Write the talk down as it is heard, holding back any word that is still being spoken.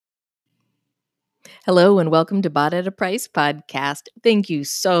Hello and welcome to Bought at a Price podcast. Thank you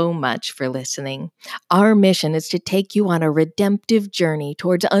so much for listening. Our mission is to take you on a redemptive journey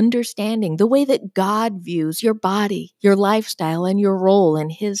towards understanding the way that God views your body, your lifestyle, and your role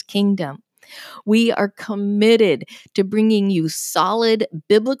in His kingdom. We are committed to bringing you solid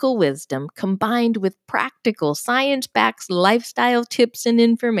biblical wisdom combined with practical science-backed lifestyle tips and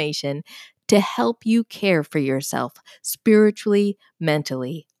information to help you care for yourself spiritually,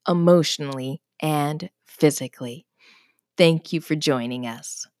 mentally, emotionally, and physically. Thank you for joining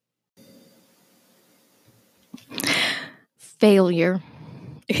us. Failure.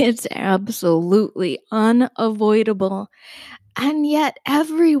 It's absolutely unavoidable, and yet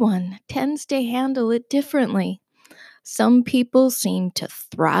everyone tends to handle it differently. Some people seem to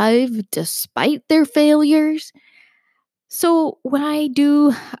thrive despite their failures. So, why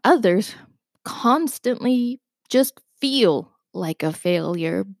do others constantly just feel like a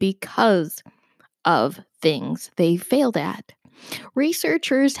failure because of things they failed at?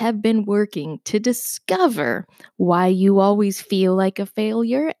 Researchers have been working to discover why you always feel like a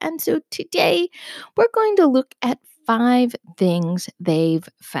failure. And so today we're going to look at 5 things they've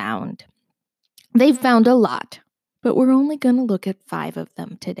found. They've found a lot, but we're only going to look at 5 of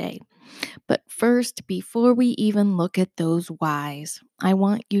them today. But first, before we even look at those whys, I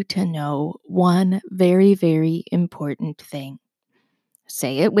want you to know one very, very important thing.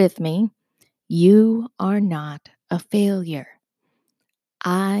 Say it with me. You are not a failure.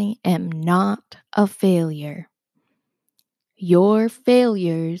 I am not a failure. Your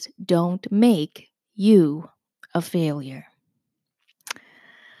failures don't make you a failure.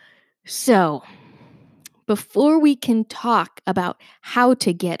 So, before we can talk about how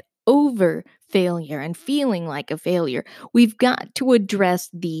to get over failure and feeling like a failure, we've got to address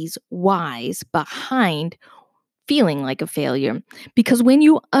these whys behind feeling like a failure. Because when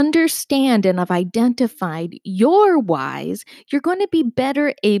you understand and have identified your whys, you're going to be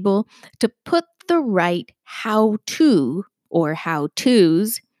better able to put the right how to or how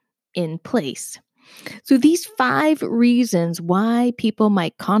to's in place. So, these 5 reasons why people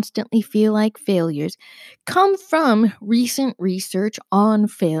might constantly feel like failures come from recent research on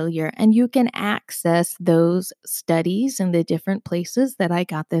failure, and you can access those studies in the different places that I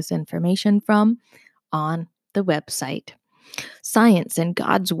got this information from on the website. Science and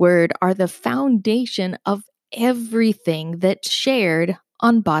God's Word are the foundation of everything that's shared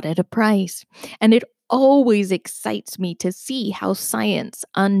on Bought at a Price, and it always excites me to see how science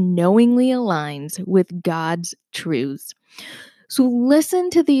unknowingly aligns with God's truths. So, listen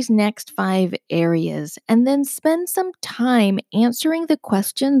to these next 5 areas and then spend some time answering the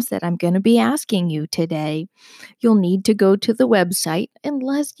questions that I'm going to be asking you today. You'll need to go to the website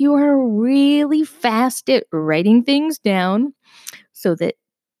unless you are really fast at writing things down so that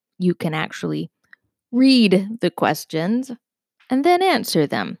you can actually read the questions and then answer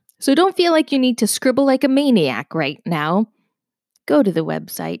them. So don't feel like you need to scribble like a maniac right now. Go to the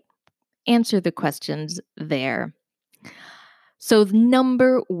website, answer the questions there. So,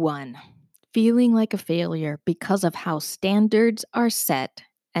 number 1, feeling like a failure because of how standards are set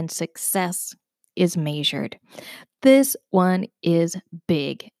and success is measured. This one is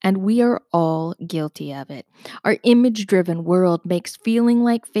big, and we are all guilty of it. Our image driven world makes feeling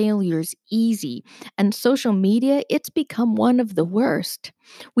like failures easy, and social media, it's become one of the worst.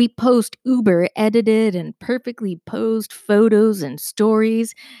 We post uber edited and perfectly posed photos and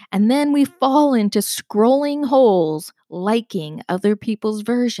stories, and then we fall into scrolling holes liking other people's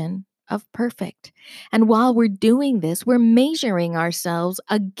version of perfect. And while we're doing this, we're measuring ourselves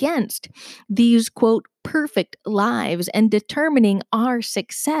against these, quote, perfect lives and determining our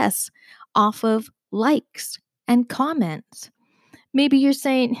success off of likes and comments. Maybe you're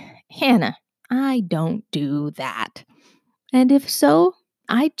saying, Hannah, I don't do that. And if so,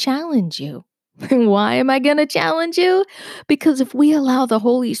 I challenge you. Why am I going to challenge you? Because if we allow the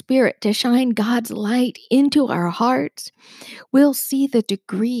Holy Spirit to shine God's light into our hearts, we'll see the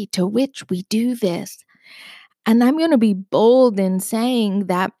degree to which we do this. And I'm going to be bold in saying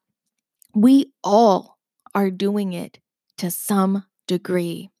that we all are doing it to some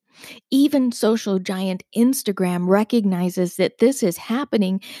degree. Even social giant Instagram recognizes that this is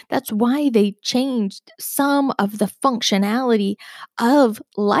happening. That's why they changed some of the functionality of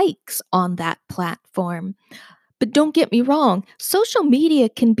likes on that platform. But don't get me wrong, social media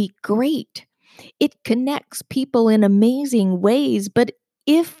can be great. It connects people in amazing ways, but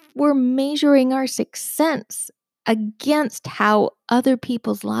if we're measuring our success against how other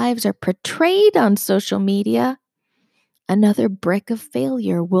people's lives are portrayed on social media, another brick of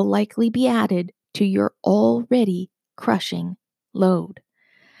failure will likely be added to your already crushing load.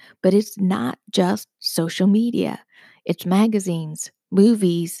 But it's not just social media. It's magazines,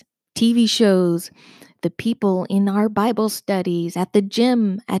 movies, TV shows, the people in our Bible studies, at the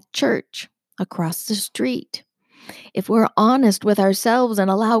gym, at church, across the street. If we're honest with ourselves and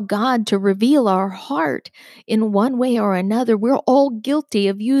allow God to reveal our heart in one way or another, we're all guilty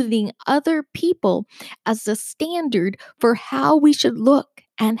of using other people as the standard for how we should look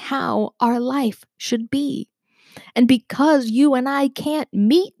and how our life should be. And because you and I can't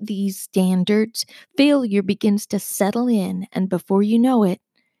meet these standards, failure begins to settle in. And before you know it,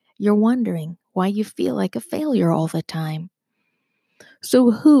 you're wondering why you feel like a failure all the time.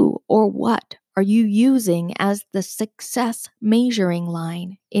 So, who or what are you using as the success measuring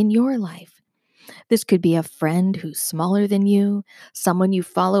line in your life? This could be a friend who's smaller than you, someone you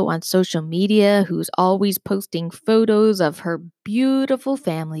follow on social media who's always posting photos of her beautiful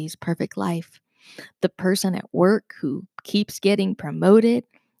family's perfect life, the person at work who keeps getting promoted,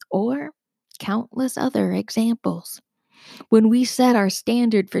 or countless other examples. When we set our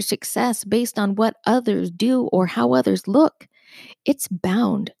standard for success based on what others do or how others look, it's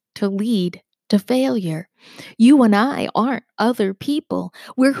bound to lead to failure. You and I aren't other people.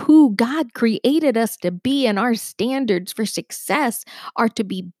 We're who God created us to be, and our standards for success are to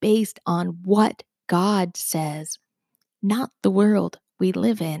be based on what God says, not the world we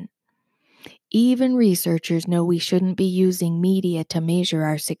live in. Even researchers know we shouldn't be using media to measure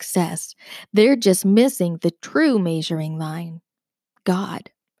our success. They're just missing the true measuring line,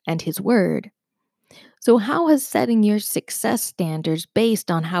 God and His Word. So, how has setting your success standards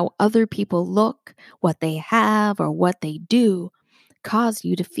based on how other people look, what they have, or what they do caused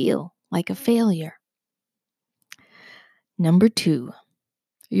you to feel like a failure? Number 2,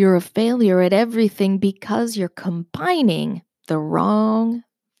 you're a failure at everything because you're combining the wrong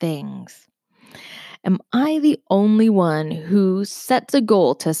things. Am I the only one who sets a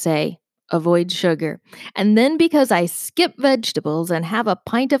goal to say, avoid sugar, and then because I skip vegetables and have a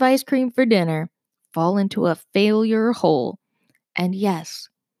pint of ice cream for dinner, fall into a failure hole? And yes,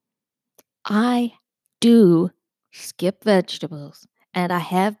 I do skip vegetables, and I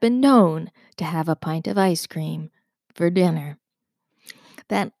have been known to have a pint of ice cream for dinner.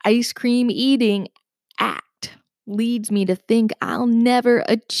 That ice cream eating act leads me to think I'll never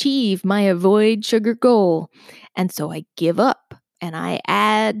achieve my avoid sugar goal. And so I give up and I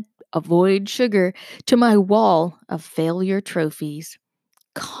add avoid sugar to my wall of failure trophies,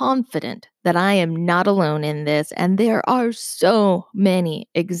 confident that I am not alone in this. And there are so many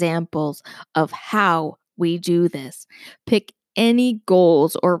examples of how we do this. Pick any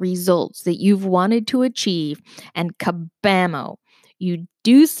goals or results that you've wanted to achieve, and kabamo, you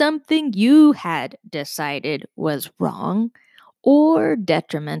do something you had decided was wrong or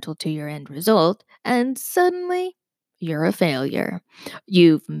detrimental to your end result, and suddenly you're a failure.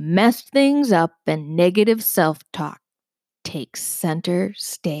 You've messed things up, and negative self talk takes center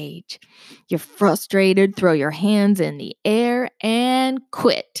stage. You're frustrated, throw your hands in the air, and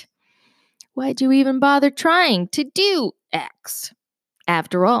quit. Why'd you even bother trying to do X?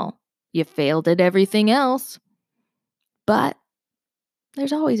 After all, you failed at everything else. But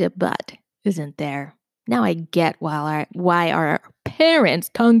there's always a but, isn't there? Now I get why our parents,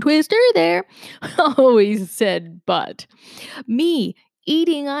 tongue twister there, always said but. Me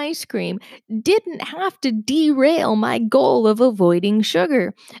eating ice cream didn't have to derail my goal of avoiding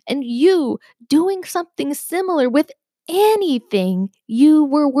sugar. And you doing something similar with anything you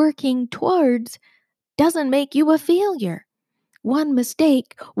were working towards doesn't make you a failure. One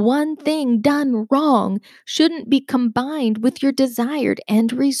mistake, one thing done wrong shouldn't be combined with your desired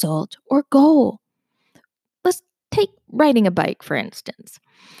end result or goal. Let's take riding a bike, for instance.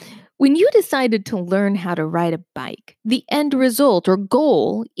 When you decided to learn how to ride a bike, the end result or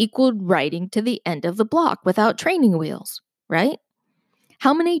goal equaled riding to the end of the block without training wheels, right?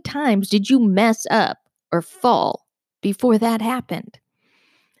 How many times did you mess up or fall before that happened?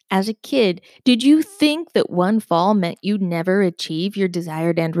 As a kid, did you think that one fall meant you'd never achieve your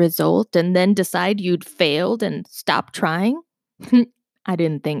desired end result and then decide you'd failed and stop trying? I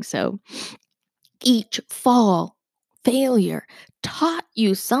didn't think so. Each fall, failure taught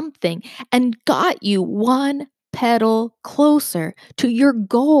you something and got you one pedal closer to your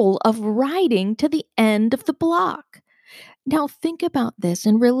goal of riding to the end of the block. Now think about this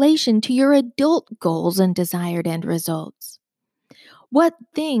in relation to your adult goals and desired end results. What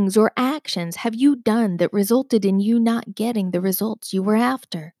things or actions have you done that resulted in you not getting the results you were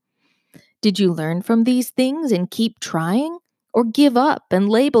after? Did you learn from these things and keep trying, or give up and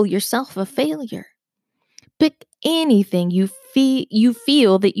label yourself a failure? Pick anything you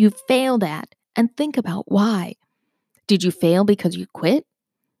feel that you failed at and think about why. Did you fail because you quit?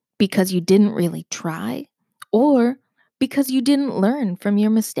 because you didn't really try, or because you didn't learn from your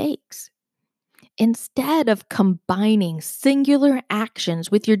mistakes. Instead of combining singular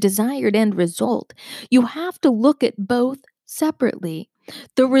actions with your desired end result, you have to look at both separately.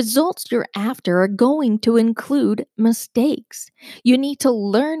 The results you're after are going to include mistakes. You need to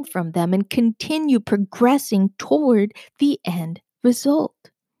learn from them and continue progressing toward the end result.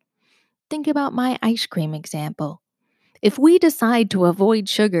 Think about my ice cream example. If we decide to avoid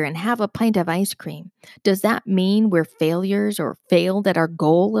sugar and have a pint of ice cream, does that mean we're failures or failed at our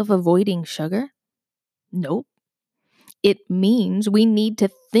goal of avoiding sugar? Nope. It means we need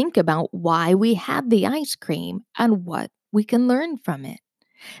to think about why we had the ice cream and what we can learn from it.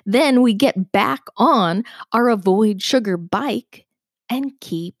 Then we get back on our avoid sugar bike and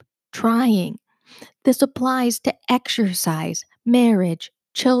keep trying. This applies to exercise, marriage,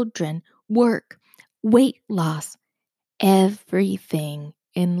 children, work, weight loss, everything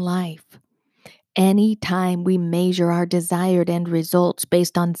in life. Anytime we measure our desired end results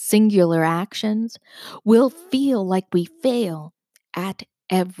based on singular actions, we'll feel like we fail at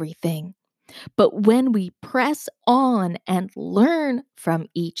everything. But when we press on and learn from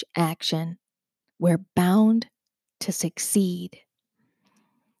each action, we're bound to succeed.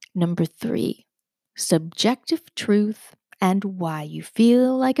 Number 3, subjective truth and why you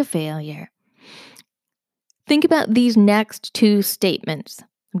feel like a failure. Think about these next 2 statements.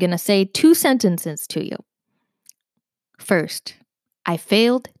 I'm going to say 2 sentences to you. First, I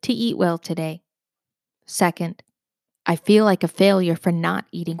failed to eat well today. Second, I feel like a failure for not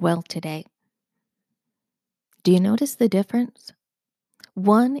eating well today. Do you notice the difference?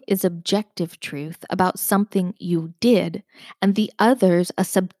 One is objective truth about something you did, and the other's a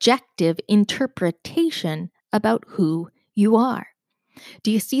subjective interpretation about who you are.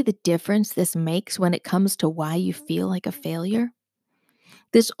 Do you see the difference this makes when it comes to why you feel like a failure?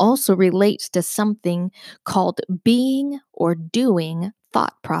 This also relates to something called being or doing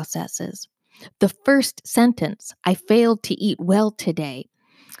thought processes. The first sentence, I failed to eat well today,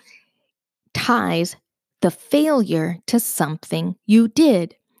 ties the failure to something you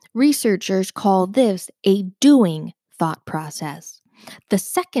did. Researchers call this a doing thought process. The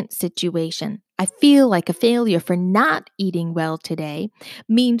second situation, I feel like a failure for not eating well today,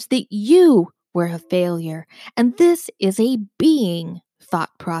 means that you were a failure, and this is a being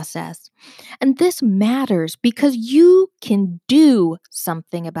thought process. And this matters because you can do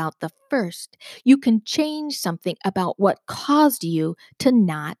something about the first. You can change something about what caused you to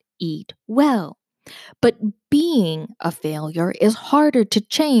not eat well. But being a failure is harder to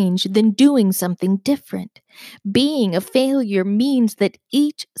change than doing something different. Being a failure means that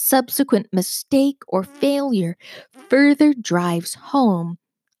each subsequent mistake or failure further drives home,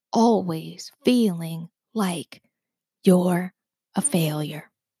 always feeling like you're a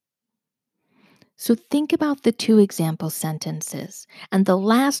failure. So think about the 2 example sentences and the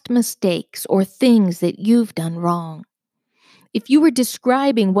last mistakes or things that you've done wrong. If you were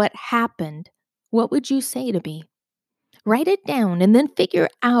describing what happened, what would you say to me? Write it down and then figure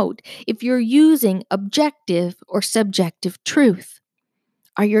out if you're using objective or subjective truth.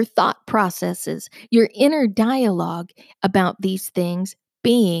 Are your thought processes, your inner dialogue about these things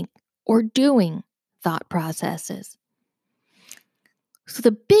being or doing thought processes? So,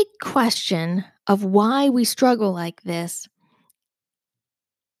 the big question of why we struggle like this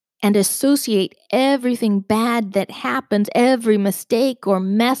and associate everything bad that happens, every mistake or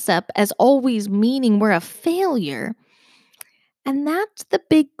mess up, as always meaning we're a failure. And that's the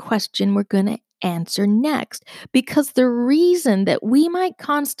big question we're going to answer next, because the reason that we might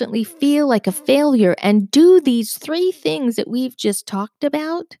constantly feel like a failure and do these 3 things that we've just talked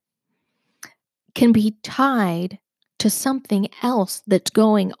about can be tied to something else that's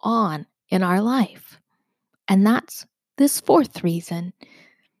going on in our life. And that's this 4th reason: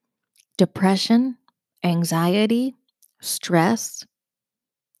 depression, anxiety, stress,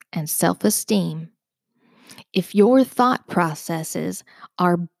 and self-esteem. If your thought processes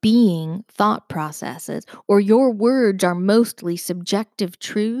are being thought processes, or your words are mostly subjective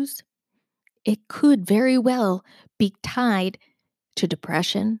truths, it could very well be tied to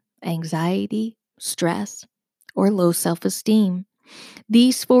depression, anxiety, stress, or low self-esteem.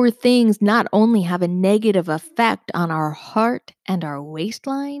 These 4 things not only have a negative effect on our heart and our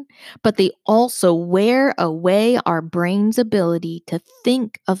waistline, but they also wear away our brain's ability to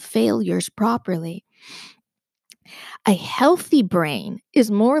think of failures properly. A healthy brain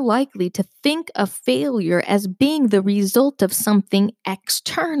is more likely to think of failure as being the result of something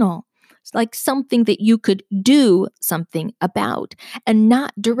external. It's like something that you could do something about, and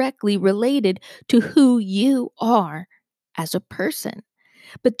not directly related to who you are as a person.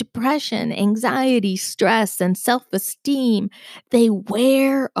 But depression, anxiety, stress, and self-esteem, they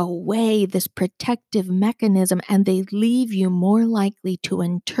wear away this protective mechanism and they leave you more likely to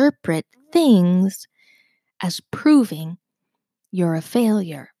interpret things as proving you're a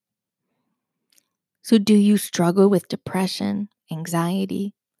failure. So do you struggle with depression,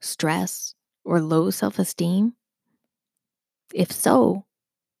 anxiety, stress, or low self-esteem? If so,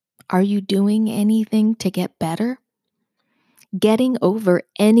 are you doing anything to get better? Getting over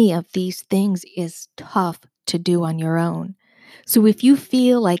any of these things is tough to do on your own. So if you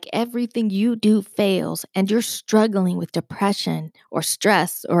feel like everything you do fails and you're struggling with depression or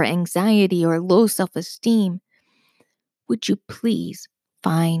stress or anxiety or low self-esteem, would you please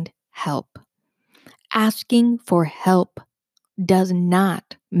find help? Asking for help does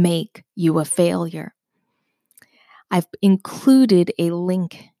not make you a failure. I've included a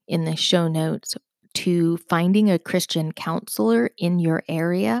link in the show notes to finding a Christian counselor in your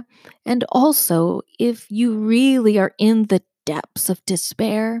area. And also, if you really are in the depths of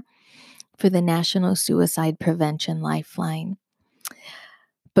despair, for the National Suicide Prevention Lifeline.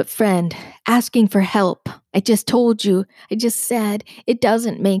 But friend, asking for help, I just said, it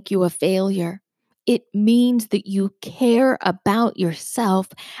doesn't make you a failure. It means that you care about yourself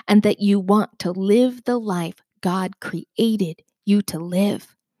and that you want to live the life God created you to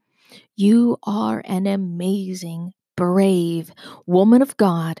live. You are an amazing, brave woman of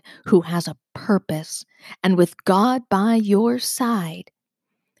God who has a purpose. And with God by your side,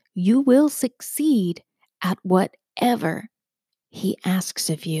 you will succeed at whatever He asks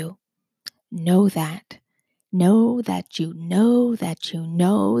of you. Know that. Know that you know that you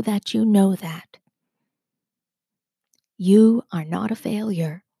know that you know that. You are not a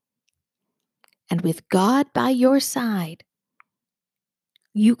failure. And with God by your side,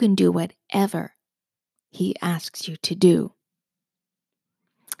 you can do whatever He asks you to do.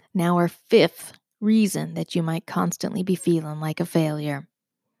 Now, our fifth reason that you might constantly be feeling like a failure.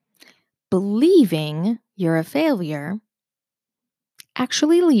 Believing you're a failure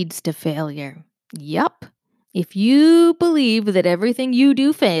actually leads to failure. Yup. If you believe that everything you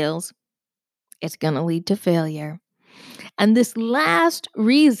do fails, it's going to lead to failure. And this last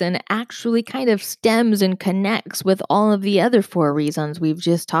reason actually kind of stems and connects with all of the other four reasons we've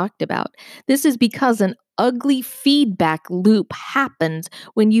just talked about. This is because an ugly feedback loop happens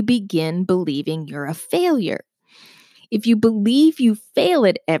when you begin believing you're a failure. If you believe you fail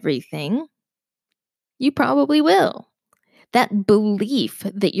at everything, you probably will. That belief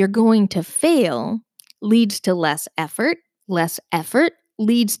that you're going to fail leads to less effort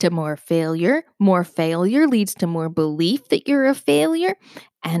leads to more failure leads to more belief that you're a failure,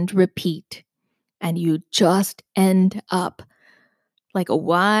 and repeat. And you just end up like a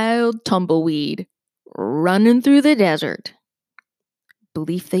wild tumbleweed running through the desert.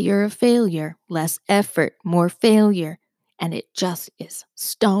 Belief that you're a failure, less effort, more failure. And it just is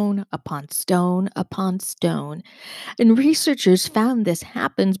stone upon stone upon stone. And researchers found this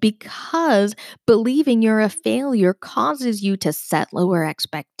happens because believing you're a failure causes you to set lower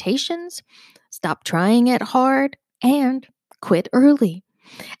expectations, stop trying it hard, and quit early.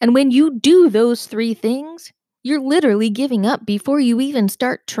 And when you do those three things, you're literally giving up before you even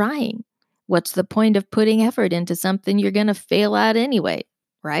start trying. What's the point of putting effort into something you're going to fail at anyway,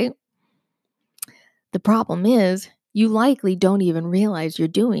 right? The problem is, you likely don't even realize you're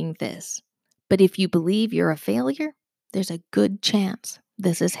doing this. But if you believe you're a failure, there's a good chance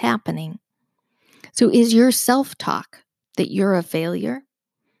this is happening. So is your self-talk that you're a failure?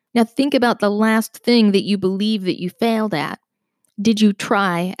 Now think about the last thing that you believe that you failed at. Did you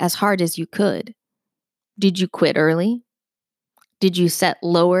try as hard as you could? Did you quit early? Did you set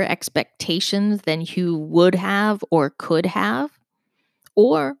lower expectations than you would have or could have?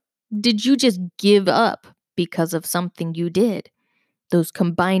 Or did you just give up because of something you did? Those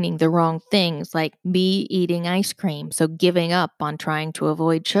combining the wrong things, like me eating ice cream, so giving up on trying to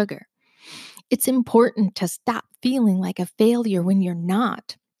avoid sugar. It's important to stop feeling like a failure when you're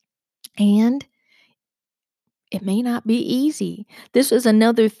not. And it may not be easy. This is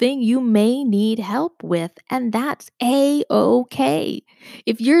another thing you may need help with, and that's A-okay.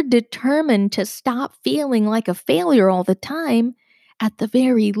 If you're determined to stop feeling like a failure all the time, at the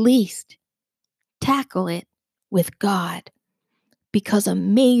very least, tackle it with God. Because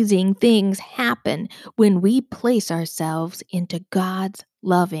amazing things happen when we place ourselves into God's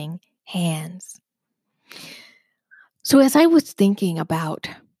loving hands. So as I was thinking about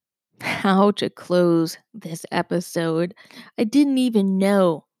how to close this episode, I didn't even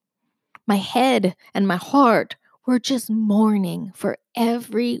know. My head and my heart were just mourning for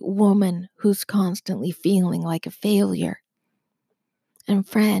every woman who's constantly feeling like a failure. And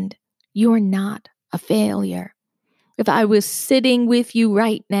friend, you're not a failure. If I was sitting with you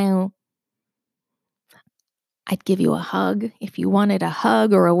right now, I'd give you a hug. If you wanted a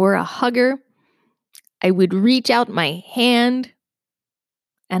hug or were a hugger, I would reach out my hand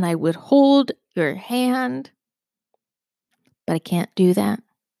and I would hold your hand. But I can't do that.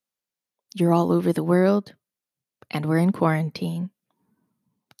 You're all over the world and we're in quarantine.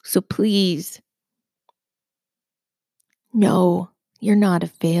 So please, no, you're not a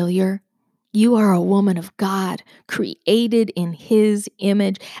failure. You are a woman of God, created in His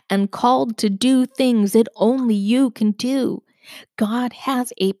image and called to do things that only you can do. God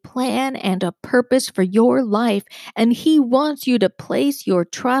has a plan and a purpose for your life, and He wants you to place your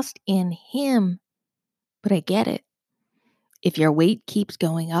trust in Him. But I get it. If your weight keeps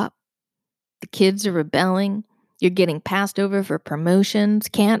going up, the kids are rebelling, you're getting passed over for promotions,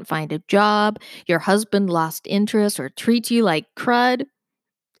 can't find a job, your husband lost interest or treats you like crud,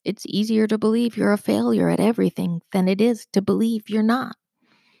 it's easier to believe you're a failure at everything than it is to believe you're not.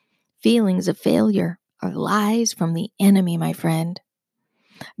 Feelings of failure are lies from the enemy, my friend.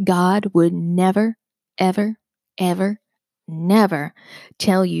 God would never, ever, ever, never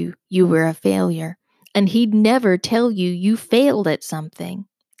tell you you were a failure. And He'd never tell you you failed at something.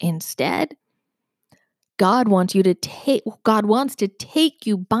 Instead, God wants to take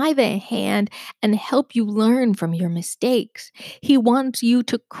you by the hand and help you learn from your mistakes. He wants you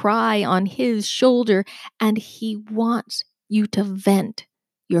to cry on His shoulder, and He wants you to vent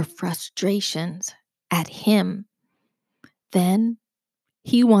your frustrations at Him. Then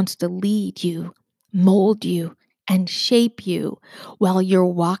He wants to lead you, mold you, and shape you while you're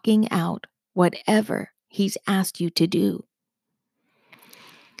walking out whatever He's asked you to do.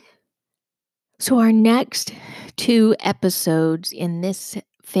 So, our next 2 episodes in this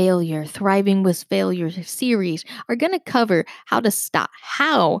Thriving with Failure series are going to cover I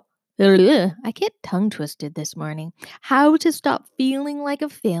get tongue twisted this morning, how to stop feeling like a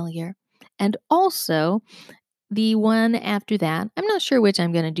failure. And also, the one after that, I'm not sure which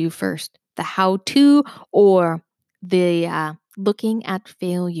I'm going to do first, the how to or the looking at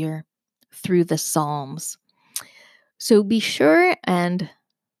failure through the Psalms. So, be sure and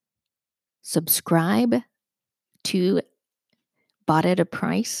subscribe to Bought at a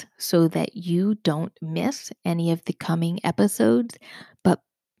Price so that you don't miss any of the coming episodes. But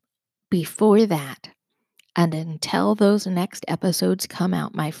before that, and until those next episodes come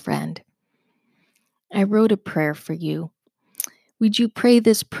out, my friend, I wrote a prayer for you. Would you pray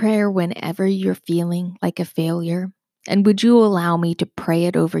this prayer whenever you're feeling like a failure? And would you allow me to pray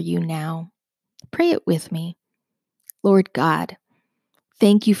it over you now? Pray it with me. Lord God,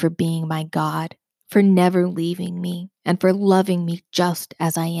 thank you for being my God, for never leaving me, and for loving me just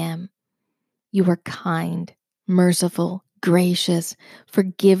as I am. You are kind, merciful, gracious,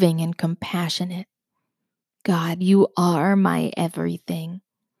 forgiving, and compassionate. God, you are my everything.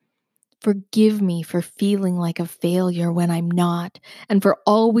 Forgive me for feeling like a failure when I'm not, and for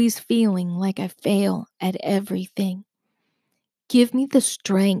always feeling like I fail at everything. Give me the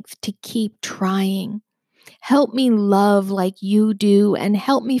strength to keep trying. Help me love like you do, and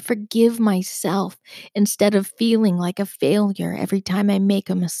help me forgive myself instead of feeling like a failure every time I make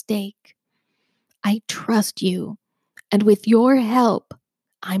a mistake. I trust you, and with your help,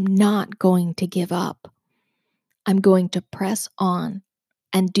 I'm not going to give up. I'm going to press on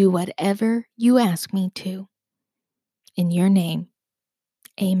and do whatever you ask me to. In your name,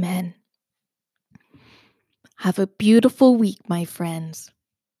 amen. Have a beautiful week, my friends.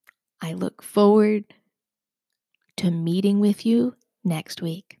 I look forward to meeting with you next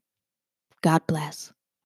week. God bless.